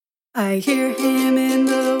I hear him in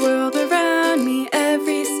the world around me.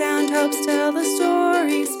 Every sound helps tell the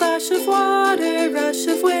story. Splash of water, rush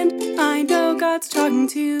of wind. I know God's talking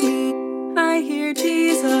to me. I hear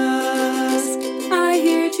Jesus. I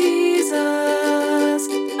hear Jesus.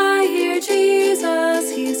 I hear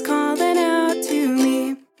Jesus. He's calling out to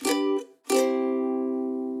me.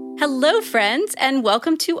 Hello, friends, and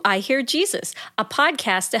welcome to I Hear Jesus, a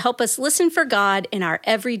podcast to help us listen for God in our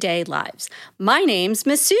everyday lives. My name's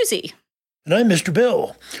Miss Susie. And I'm Mr.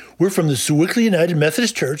 Bill. We're from the Sewickley United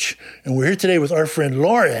Methodist Church, and we're here today with our friend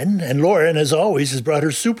Lauren. And Lauren, as always, has brought her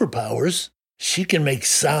superpowers. She can make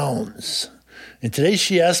sounds. And today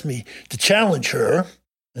she asked me to challenge her.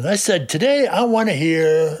 And I said, today I want to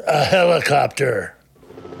hear a helicopter.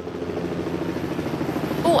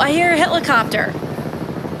 Oh, I hear a helicopter.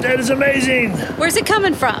 That is amazing. Where's it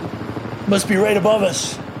coming from? Must be right above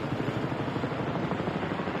us.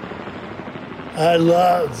 I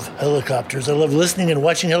love helicopters. I love listening and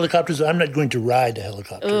watching helicopters. I'm not going to ride a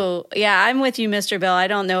helicopter. Oh, yeah, I'm with you, Mr. Bill. I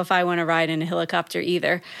don't know if I want to ride in a helicopter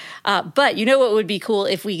either. But you know what would be cool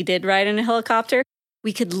if we did ride in a helicopter?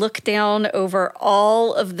 We could look down over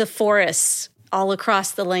all of the forests all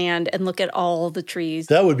across the land and look at all the trees.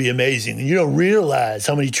 That would be amazing. And you don't realize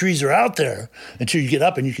how many trees are out there until you get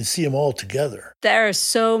up and you can see them all together. There are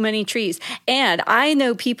so many trees. And I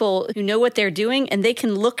know people who know what they're doing, and they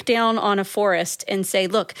can look down on a forest and say,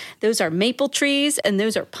 look, those are maple trees and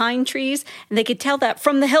those are pine trees. And they could tell that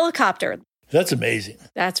from the helicopter. That's amazing.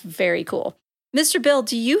 That's very cool. Mr. Bill,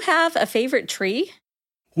 do you have a favorite tree?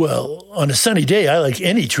 Well, on a sunny day, I like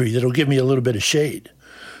any tree that'll give me a little bit of shade.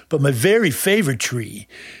 But my very favorite tree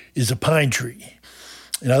is a pine tree.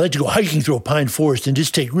 And I like to go hiking through a pine forest and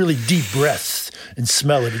just take really deep breaths and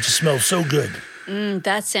smell it. It just smells so good.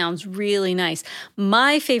 That sounds really nice.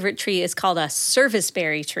 My favorite tree is called a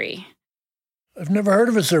serviceberry tree. I've never heard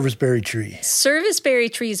of a serviceberry tree. Serviceberry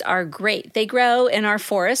trees are great. They grow in our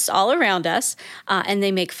forests all around us, and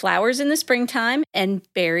they make flowers in the springtime and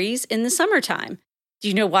berries in the summertime. Do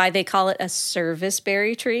you know why they call it a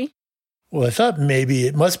serviceberry tree? Well, I thought maybe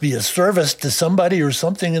it must be a service to somebody or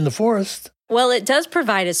something in the forest. Well, it does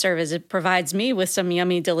provide a service. It provides me with some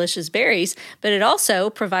yummy, delicious berries, but it also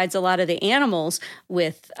provides a lot of the animals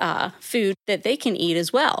with food that they can eat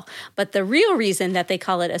as well. But the real reason that they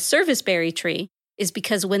call it a serviceberry tree is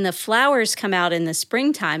because when the flowers come out in the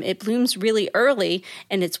springtime, it blooms really early,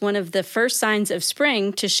 and it's one of the first signs of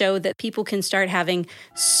spring to show that people can start having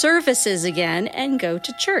services again and go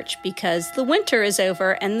to church because the winter is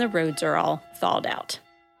over and the roads are all thawed out.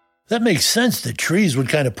 That makes sense that trees would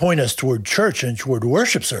kind of point us toward church and toward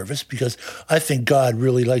worship service because I think God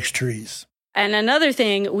really likes trees. And another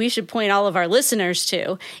thing we should point all of our listeners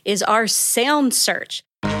to is our sound search.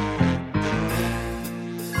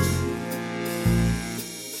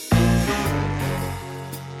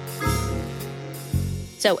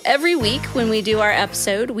 So every week when we do our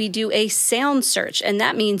episode, we do a sound search, and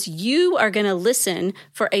that means you are going to listen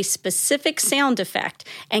for a specific sound effect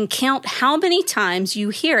and count how many times you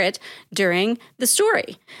hear it during the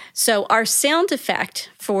story. So our sound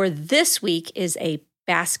effect for this week is a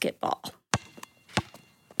basketball.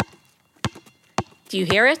 Do you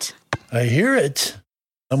hear it? I hear it.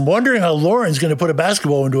 I'm wondering how Lauren's going to put a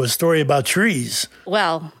basketball into a story about trees.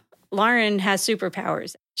 Well, Lauren has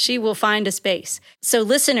superpowers. She will find a space. So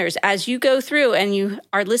listeners, as you go through and you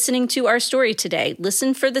are listening to our story today,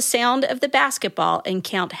 listen for the sound of the basketball and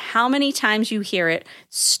count how many times you hear it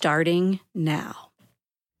starting now.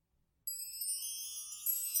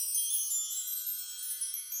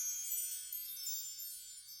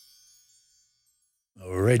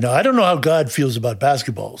 All right. Now, I don't know how God feels about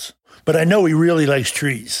basketballs, but I know he really likes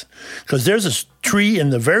trees because there's a tree in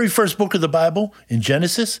the very first book of the Bible in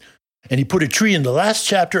Genesis. And he put a tree in the last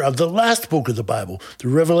chapter of the last book of the Bible, the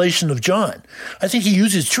Revelation of John. I think he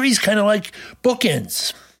uses trees kind of like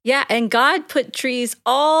bookends. Yeah, and God put trees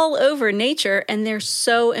all over nature, and they're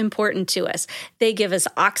so important to us. They give us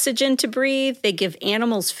oxygen to breathe. They give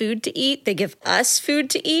animals food to eat. They give us food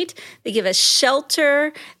to eat. They give us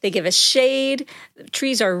shelter. They give us shade.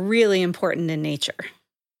 Trees are really important in nature.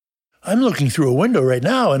 I'm looking through a window right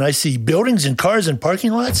now, and I see buildings and cars and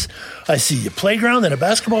parking lots. I see a playground and a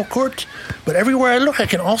basketball court. But everywhere I look, I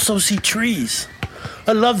can also see trees.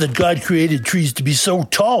 I love that God created trees to be so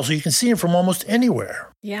tall so you can see them from almost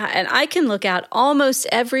anywhere. Yeah, and I can look out almost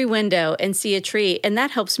every window and see a tree, and that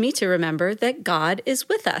helps me to remember that God is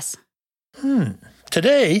with us.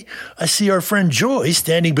 Today, I see our friend Joy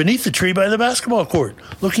standing beneath the tree by the basketball court,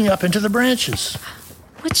 looking up into the branches.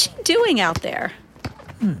 What's she doing out there?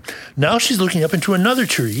 Now she's looking up into another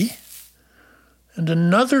tree and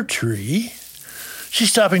another tree. She's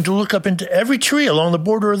stopping to look up into every tree along the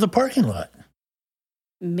border of the parking lot.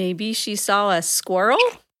 Maybe she saw a squirrel?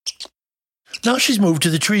 Now she's moved to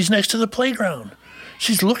the trees next to the playground.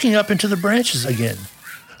 She's looking up into the branches again.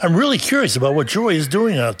 I'm really curious about what Joy is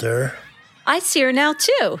doing out there. I see her now,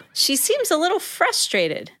 too. She seems a little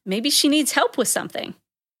frustrated. Maybe she needs help with something.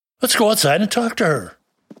 Let's go outside and talk to her.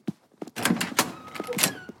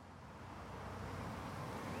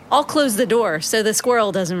 I'll close the door so the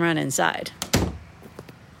squirrel doesn't run inside.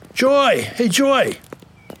 Joy! Hey, Joy!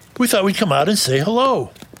 We thought we'd come out and say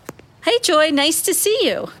hello. Hey, Joy, nice to see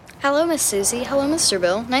you. Hello, Miss Susie. Hello, Mr.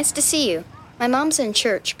 Bill. Nice to see you. My mom's in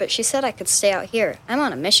church, but she said I could stay out here. I'm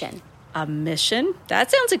on a mission. A mission?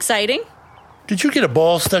 That sounds exciting. Did you get a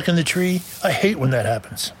ball stuck in the tree? I hate when that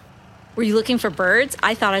happens. Were you looking for birds?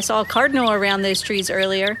 I thought I saw a cardinal around those trees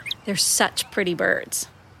earlier. They're such pretty birds.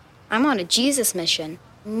 I'm on a Jesus mission.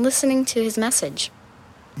 I'm listening to his message.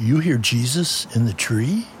 You hear Jesus in the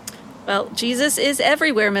tree? Well, Jesus is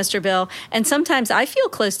everywhere, Mr. Bill, and sometimes I feel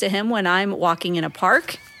close to him when I'm walking in a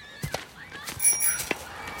park.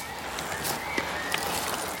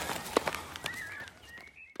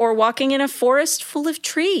 Or walking in a forest full of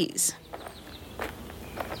trees.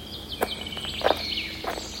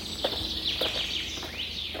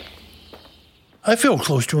 I feel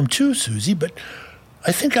close to him too, Susie, but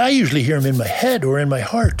I think I usually hear him in my head or in my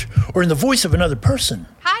heart or in the voice of another person.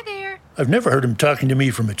 Hi there. I've never heard him talking to me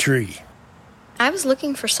from a tree. I was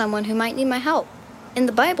looking for someone who might need my help. In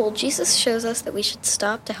the Bible, Jesus shows us that we should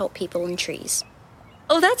stop to help people in trees.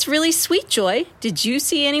 Oh, that's really sweet, Joy. Did you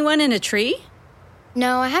see anyone in a tree?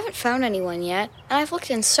 No, I haven't found anyone yet, and I've looked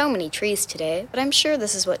in so many trees today, but I'm sure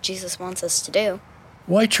this is what Jesus wants us to do.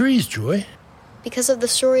 Why trees, Joy? Because of the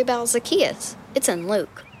story about Zacchaeus. It's in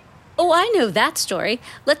Luke. Oh, I know that story.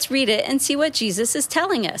 Let's read it and see what Jesus is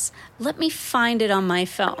telling us. Let me find it on my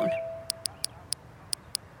phone.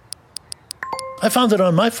 I found it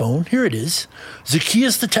on my phone. Here it is.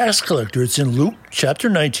 Zacchaeus the tax collector. It's in Luke chapter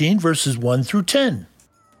 19, verses 1 through 10.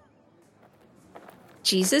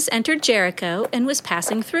 Jesus entered Jericho and was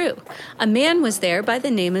passing through. A man was there by the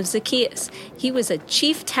name of Zacchaeus. He was a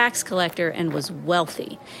chief tax collector and was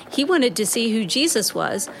wealthy. He wanted to see who Jesus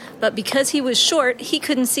was, but because he was short, he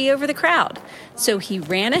couldn't see over the crowd. So he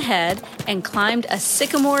ran ahead and climbed a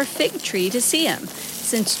sycamore fig tree to see him,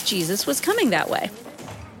 since Jesus was coming that way.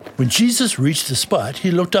 When Jesus reached the spot, he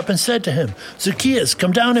looked up and said to him, Zacchaeus,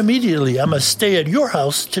 come down immediately. I must stay at your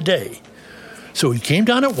house today. So he came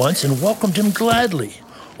down at once and welcomed him gladly.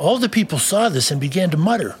 All the people saw this and began to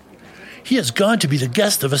mutter, he has gone to be the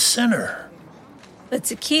guest of a sinner. But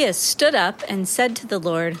Zacchaeus stood up and said to the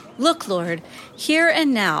Lord, Look, Lord, here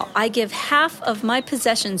and now I give half of my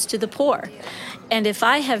possessions to the poor. And if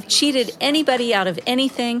I have cheated anybody out of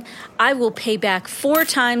anything, I will pay back 4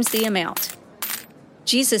 times the amount.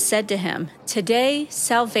 Jesus said to him, Today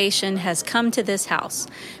salvation has come to this house,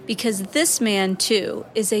 because this man too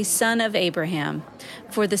is a son of Abraham.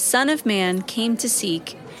 For the Son of Man came to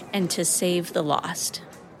seek and to save the lost.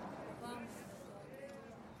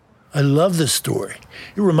 I love this story.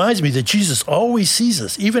 It reminds me that Jesus always sees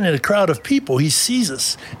us. Even in a crowd of people, he sees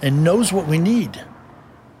us and knows what we need.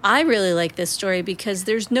 I really like this story because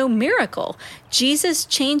there's no miracle. Jesus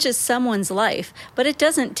changes someone's life, but it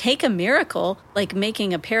doesn't take a miracle like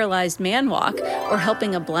making a paralyzed man walk or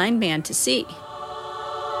helping a blind man to see.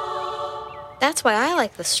 That's why I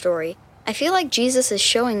like this story. I feel like Jesus is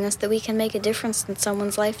showing us that we can make a difference in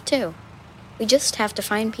someone's life too. We just have to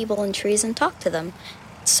find people in trees and talk to them.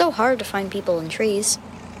 It's so hard to find people in trees.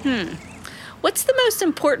 What's the most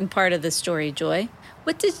important part of the story, Joy?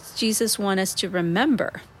 What does Jesus want us to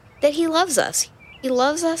remember? That he loves us. He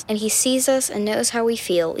loves us and he sees us and knows how we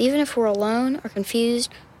feel, even if we're alone or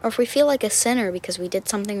confused or if we feel like a sinner because we did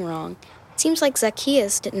something wrong. It seems like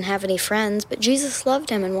Zacchaeus didn't have any friends, but Jesus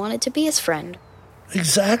loved him and wanted to be his friend.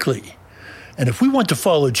 Exactly. And if we want to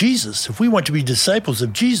follow Jesus, if we want to be disciples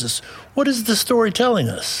of Jesus, what is the story telling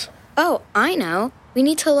us? Oh, I know. We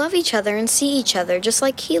need to love each other and see each other just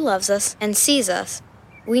like he loves us and sees us.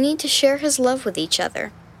 We need to share his love with each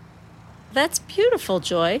other. That's beautiful,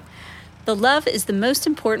 Joy. The love is the most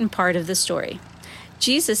important part of the story.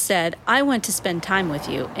 Jesus said, I want to spend time with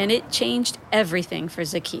you, and it changed everything for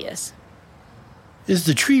Zacchaeus. Is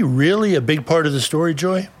the tree really a big part of the story,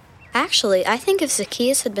 Joy? Actually, I think if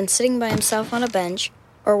Zacchaeus had been sitting by himself on a bench,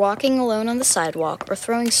 or walking alone on the sidewalk, or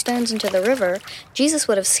throwing stones into the river, Jesus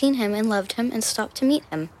would have seen him and loved him and stopped to meet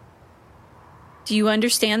him. Do you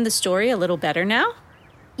understand the story a little better now?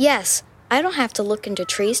 Yes, I don't have to look into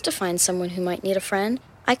trees to find someone who might need a friend.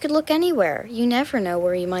 I could look anywhere. You never know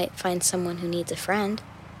where you might find someone who needs a friend.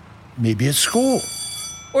 Maybe at school.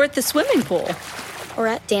 Or at the swimming pool. or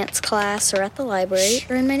at dance class, or at the library,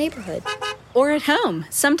 or in my neighborhood. Or at home.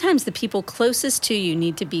 Sometimes the people closest to you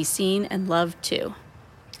need to be seen and loved too.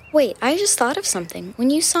 Wait, I just thought of something. When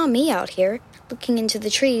you saw me out here, looking into the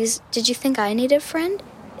trees, did you think I needed a friend?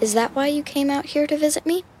 Is that why you came out here to visit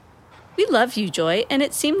me? We love you, Joy, and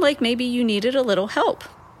it seemed like maybe you needed a little help.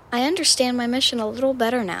 I understand my mission a little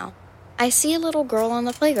better now. I see a little girl on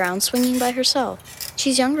the playground swinging by herself.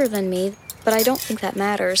 She's younger than me, but I don't think that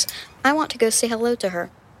matters. I want to go say hello to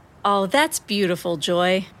her. Oh, that's beautiful,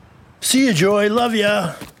 Joy. See you, Joy. Love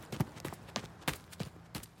ya.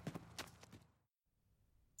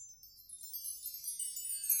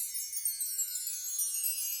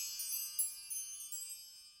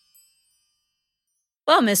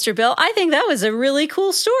 Well, Mr. Bill, I think that was a really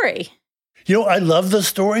cool story. You know, I love the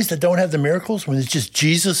stories that don't have the miracles, when it's just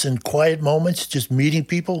Jesus in quiet moments, just meeting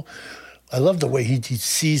people. I love the way he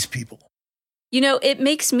sees people. You know, it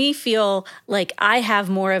makes me feel like I have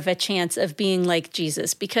more of a chance of being like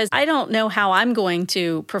Jesus, because I don't know how I'm going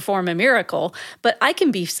to perform a miracle, but I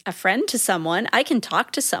can be a friend to someone. I can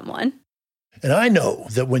talk to someone. And I know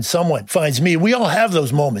that when someone finds me, we all have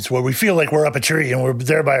those moments where we feel like we're up a tree and we're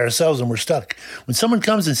there by ourselves and we're stuck. When someone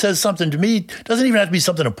comes and says something to me, it doesn't even have to be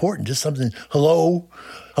something important, just something, hello,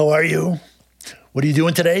 how are you? What are you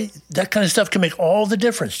doing today? That kind of stuff can make all the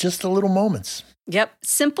difference, just the little moments. Yep,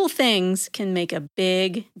 simple things can make a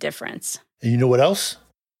big difference. And you know what else?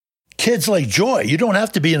 Kids like Joy, you don't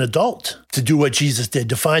have to be an adult to do what Jesus did,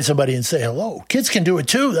 to find somebody and say hello. Kids can do it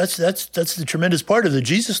too. That's the tremendous part of the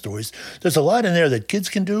Jesus stories. There's a lot in there that kids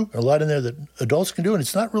can do, a lot in there that adults can do, and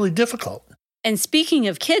it's not really difficult. And speaking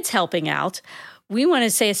of kids helping out, we want to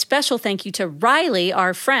say a special thank you to Riley,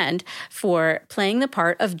 our friend, for playing the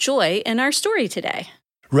part of Joy in our story today.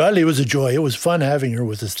 Riley was a joy. It was fun having her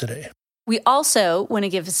with us today. We also want to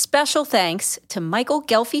give a special thanks to Michael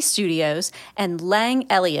Gelfie Studios and Lang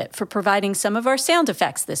Elliott for providing some of our sound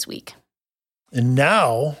effects this week. And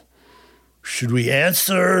now, should we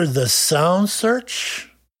answer the sound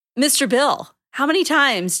search? Mr. Bill, how many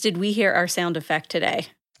times did we hear our sound effect today?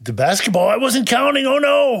 The basketball, I wasn't counting. Oh,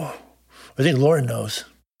 no. I think Lauren knows.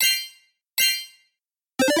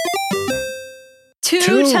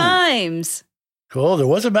 Two times. Cool. There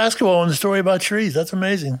was a basketball in the story about trees. That's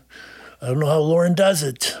amazing. I don't know how Lauren does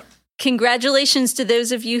it. Congratulations to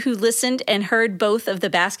those of you who listened and heard both of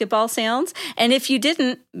the basketball sounds. And if you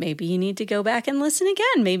didn't, maybe you need to go back and listen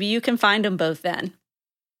again. Maybe you can find them both then.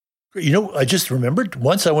 You know, I just remembered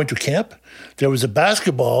once I went to camp, there was a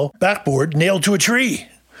basketball backboard nailed to a tree.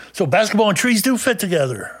 So basketball and trees do fit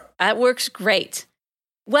together. That works great.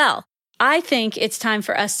 Well, I think it's time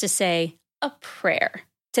for us to say a prayer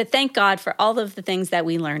to thank God for all of the things that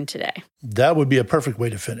we learned today. That would be a perfect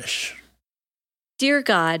way to finish. Dear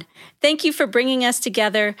God, thank you for bringing us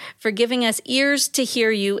together, for giving us ears to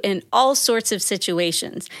hear you in all sorts of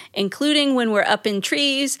situations, including when we're up in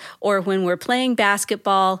trees, or when we're playing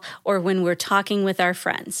basketball, or when we're talking with our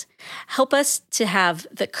friends. Help us to have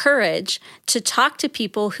the courage to talk to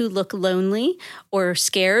people who look lonely or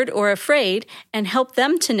scared or afraid, and help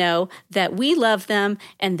them to know that we love them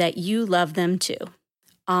and that you love them too.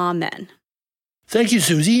 Amen. Thank you,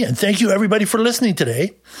 Susie, and thank you, everybody, for listening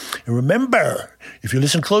today. And remember, if you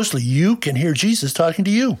listen closely, you can hear Jesus talking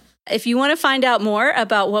to you. If you want to find out more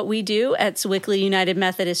about what we do at Sewickley United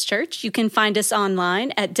Methodist Church, you can find us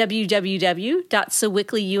online at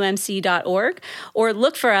www.sewickleyumc.org or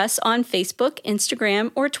look for us on Facebook,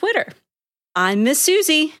 Instagram, or Twitter. I'm Miss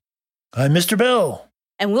Susie. I'm Mr. Bill.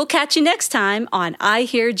 And we'll catch you next time on I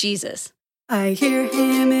Hear Jesus. I hear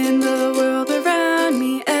him in the world around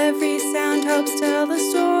me. Every sound helps tell the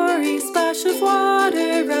story. Splash of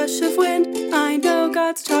water, rush of wind. I know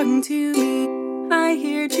God's talking to me. I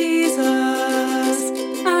hear Jesus.